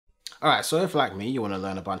Alright, so if like me, you want to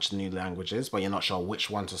learn a bunch of new languages, but you're not sure which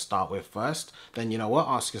one to start with first, then you know what?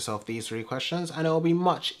 Ask yourself these 3 questions and it will be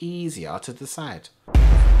much easier to decide.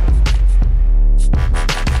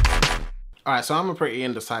 Alright, so I'm a pretty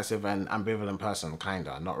indecisive and ambivalent person,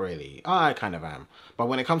 kinda, not really. I kind of am. But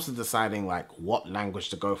when it comes to deciding like what language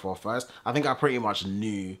to go for first, I think I pretty much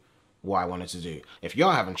knew what I wanted to do. If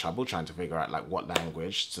you're having trouble trying to figure out like what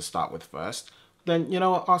language to start with first, then you know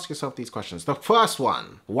what, ask yourself these questions. The first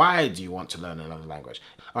one, why do you want to learn another language?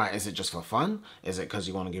 Alright, is it just for fun? Is it because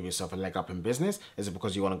you want to give yourself a leg up in business? Is it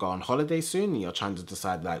because you want to go on holiday soon and you're trying to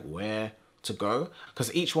decide like where to go?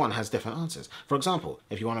 Because each one has different answers. For example,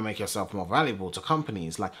 if you want to make yourself more valuable to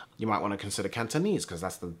companies, like you might want to consider Cantonese because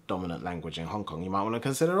that's the dominant language in Hong Kong. You might want to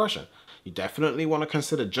consider Russian. You definitely want to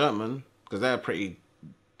consider German because they're pretty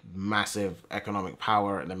massive economic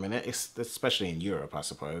power at the minute, especially in Europe, I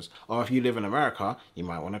suppose. Or if you live in America, you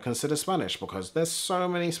might want to consider Spanish because there's so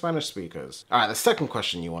many Spanish speakers. Alright, the second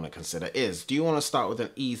question you want to consider is, do you want to start with an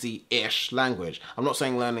easy-ish language? I'm not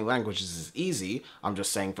saying learning languages is easy, I'm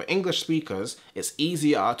just saying for English speakers, it's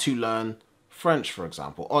easier to learn French, for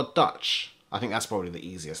example, or Dutch. I think that's probably the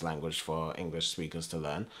easiest language for English speakers to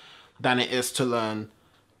learn, than it is to learn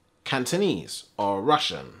Cantonese or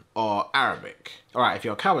Russian or Arabic. Alright, if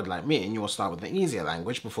you're a coward like me and you will start with an easier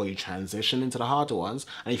language before you transition into the harder ones,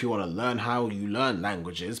 and if you want to learn how you learn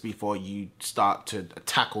languages before you start to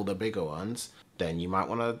tackle the bigger ones, then you might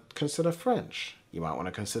want to consider French. You might want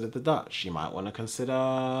to consider the Dutch. You might want to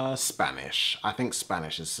consider Spanish. I think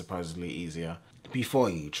Spanish is supposedly easier before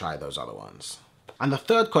you try those other ones. And the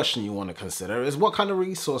third question you want to consider is, what kind of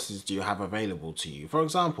resources do you have available to you? For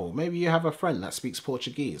example, maybe you have a friend that speaks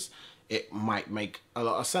Portuguese. It might make a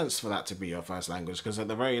lot of sense for that to be your first language, because at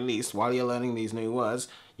the very least, while you're learning these new words,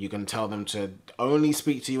 you can tell them to only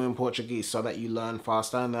speak to you in Portuguese so that you learn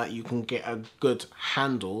faster and that you can get a good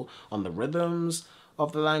handle on the rhythms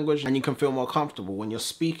of the language, and you can feel more comfortable when you're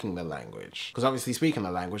speaking the language. Because obviously speaking the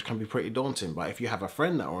language can be pretty daunting, but if you have a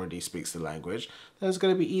friend that already speaks the language, then it's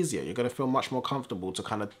going to be easier. You're going to feel much more comfortable to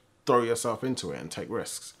kind of throw yourself into it and take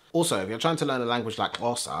risks. Also, if you're trying to learn a language like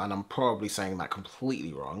Xhosa, and I'm probably saying that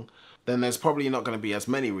completely wrong, then there's probably not going to be as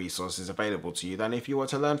many resources available to you than if you were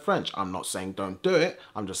to learn French. I'm not saying don't do it,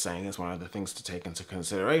 I'm just saying it's one of the things to take into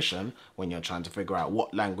consideration when you're trying to figure out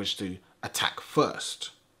what language to attack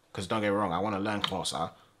first. Because don't get me wrong, I want to learn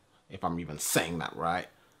Xhosa, if I'm even saying that right,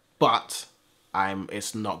 but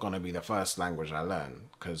it's not going to be the first language I learn,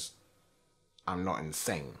 because I'm not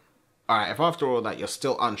insane. Alright, if after all that you're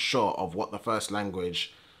still unsure of what the first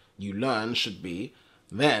language you learn should be,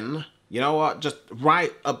 then, you know what, just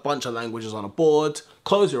write a bunch of languages on a board,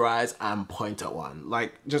 close your eyes and point at one.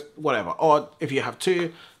 Like, just whatever. Or if you have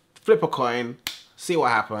 2, flip a coin, see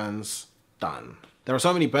what happens, done. There are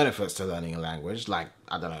so many benefits to learning a language, like,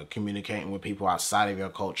 I don't know, communicating with people outside of your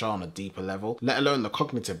culture on a deeper level, let alone the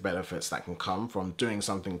cognitive benefits that can come from doing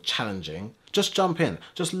something challenging. Just jump in,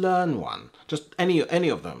 just learn one. Just any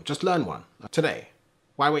of them, just learn one. Today.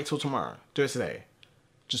 Why wait till tomorrow? Do it today.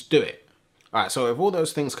 Just do it. Alright, so with all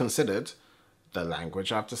those things considered, the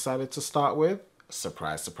language I've decided to start with,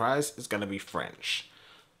 surprise, surprise, is going to be French.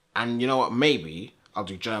 And you know what, maybe I'll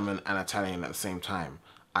do German and Italian at the same time.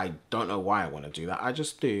 I don't know why I want to do that. I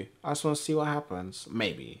just do. I just want to see what happens.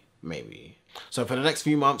 Maybe. So for the next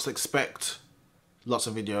few months, expect lots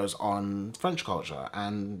of videos on French culture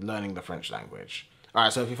and learning the French language.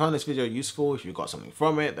 Alright, so if you found this video useful, if you got something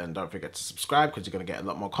from it, then don't forget to subscribe because you're going to get a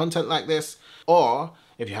lot more content like this. Or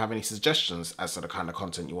if you have any suggestions as to the kind of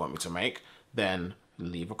content you want me to make, then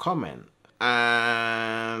leave a comment.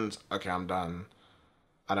 And okay, I'm done.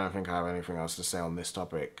 I don't think I have anything else to say on this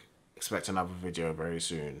topic. Expect another video very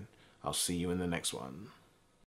soon. I'll see you in the next one.